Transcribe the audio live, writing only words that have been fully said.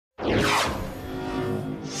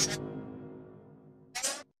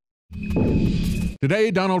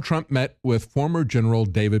Today, Donald Trump met with former General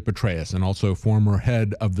David Petraeus and also former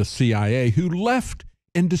head of the CIA, who left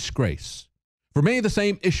in disgrace for many of the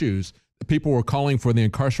same issues that people were calling for the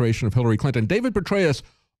incarceration of Hillary Clinton. David Petraeus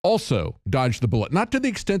also dodged the bullet, not to the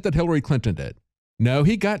extent that Hillary Clinton did. No,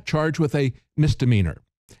 he got charged with a misdemeanor.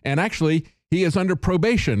 And actually, he is under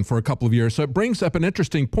probation for a couple of years. So it brings up an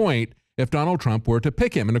interesting point if Donald Trump were to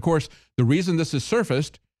pick him. And of course, the reason this has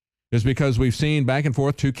surfaced is because we've seen back and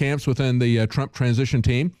forth two camps within the Trump transition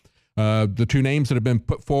team. The two names that have been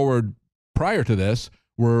put forward prior to this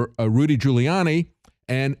were Rudy Giuliani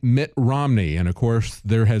and Mitt Romney. And of course,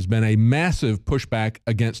 there has been a massive pushback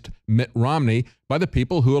against Mitt Romney by the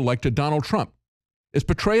people who elected Donald Trump. Is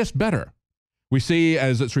Petraeus better? We see,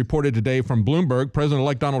 as it's reported today from Bloomberg,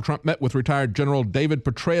 President-elect Donald Trump met with retired General David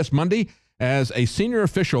Petraeus Monday as a senior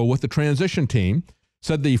official with the transition team,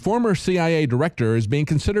 said the former CIA director is being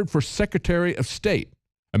considered for Secretary of State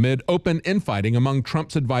amid open infighting among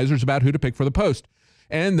Trump's advisors about who to pick for the post.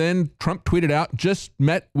 And then Trump tweeted out, just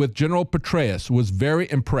met with General Petraeus, was very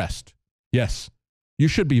impressed. Yes, you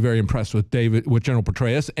should be very impressed with General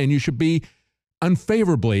Petraeus, and you should be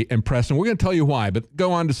unfavorably impressed. And we're going to tell you why, but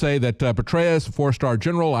go on to say that Petraeus, a four-star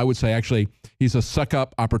general, I would say actually he's a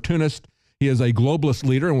suck-up opportunist. He is a globalist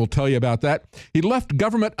leader, and we'll tell you about that. He left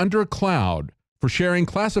government under a cloud for sharing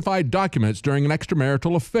classified documents during an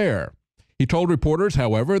extramarital affair. He told reporters,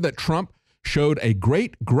 however, that Trump showed a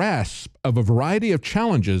great grasp of a variety of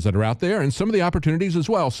challenges that are out there and some of the opportunities as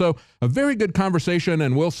well. So a very good conversation,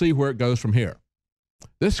 and we'll see where it goes from here.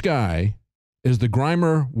 This guy is the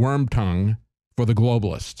Grimer Wormtongue for the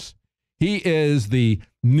globalists. He is the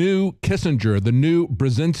new Kissinger, the new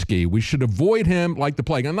Brzezinski. We should avoid him like the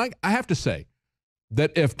plague. And I have to say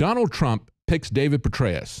that if Donald Trump picks David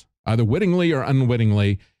Petraeus, either wittingly or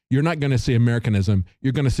unwittingly, you're not going to see Americanism.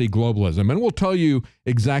 You're going to see globalism. And we'll tell you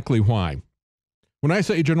exactly why. When I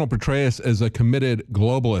say General Petraeus is a committed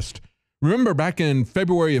globalist, remember back in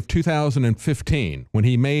February of 2015, when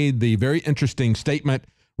he made the very interesting statement,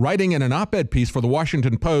 writing in an op-ed piece for the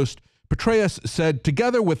Washington Post, Petraeus said,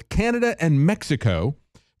 together with Canada and Mexico,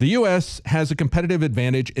 the U.S. has a competitive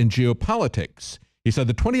advantage in geopolitics. He said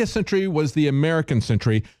the 20th century was the American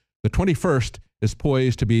century. The 21st is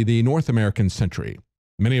poised to be the North American century.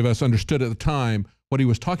 Many of us understood at the time what he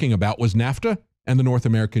was talking about was NAFTA and the North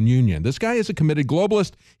American Union. This guy is a committed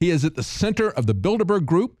globalist. He is at the center of the Bilderberg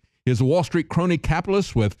Group. He is a Wall Street crony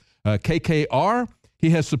capitalist with KKR. He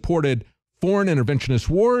has supported foreign interventionist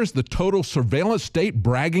wars, the total surveillance state,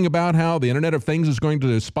 bragging about how the Internet of Things is going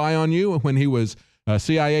to spy on you when he was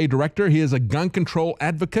CIA director. He is a gun control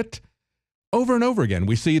advocate. Over and over again,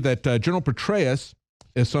 we see that General Petraeus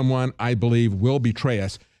is someone I believe will betray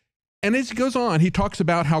us. And as he goes on, he talks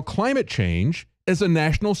about how climate change is a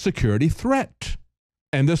national security threat.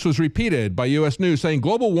 And this was repeated by U.S. News, saying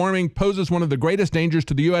global warming poses one of the greatest dangers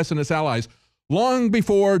to the U.S. and its allies, long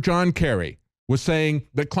before John Kerry was saying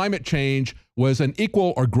that climate change was an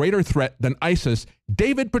equal or greater threat than ISIS.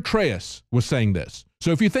 David Petraeus was saying this.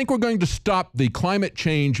 So if you think we're going to stop the climate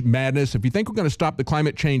change madness, if you think we're going to stop the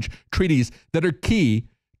climate change treaties that are key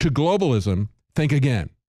to globalism, think again.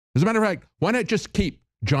 As a matter of fact, why not just keep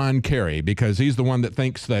John Kerry, because he's the one that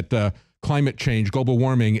thinks that climate change, global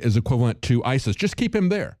warming is equivalent to ISIS. Just keep him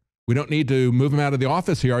there. We don't need to move him out of the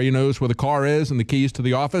office. He already knows where the car is and the keys to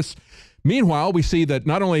the office. Meanwhile, we see that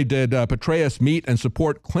not only did Petraeus meet and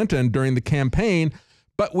support Clinton during the campaign,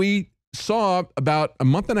 but we saw about a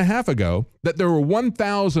month and a half ago that there were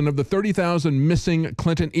 1,000 of the 30,000 missing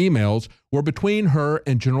Clinton emails were between her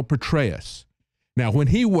and General Petraeus. Now, when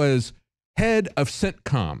he was head of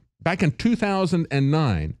CENTCOM back in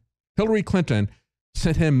 2009, Hillary Clinton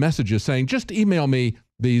sent him messages saying, just email me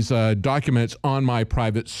these documents on my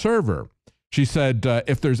private server. She said,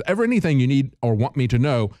 if there's ever anything you need or want me to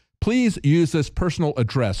know, please use this personal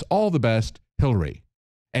address. All the best, Hillary.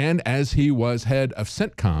 And as he was head of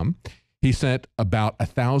CENTCOM, he sent about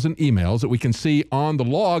 1,000 emails that we can see on the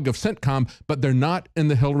log of CENTCOM, but they're not in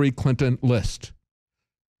the Hillary Clinton list.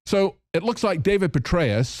 So it looks like David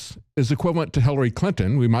Petraeus is equivalent to Hillary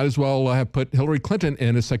Clinton. We might as well have put Hillary Clinton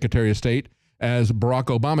in as Secretary of State as Barack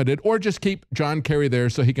Obama did, or just keep John Kerry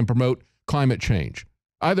there so he can promote climate change.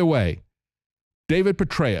 Either way, David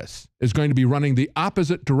Petraeus is going to be running the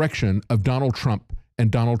opposite direction of Donald Trump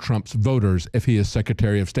and Donald Trump's voters if he is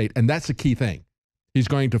Secretary of State. And that's the key thing. He's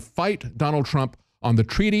going to fight Donald Trump on the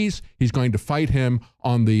treaties. He's going to fight him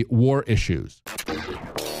on the war issues.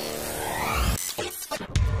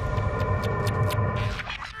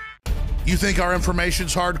 You think our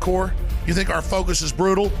information's hardcore? You think our focus is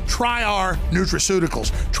brutal? Try our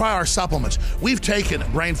nutraceuticals. Try our supplements. We've taken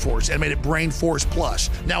Brain Force and made it Brain Force Plus.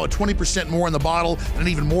 Now with 20% more in the bottle and an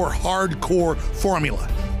even more hardcore formula.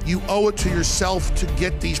 You owe it to yourself to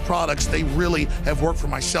get these products. They really have worked for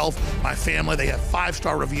myself, my family. They have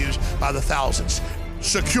 5-star reviews by the thousands.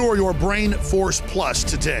 Secure your Brain Force Plus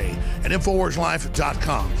today at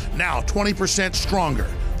InfoWarsLife.com. Now 20% stronger.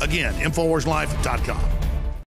 Again, InfoWarsLife.com.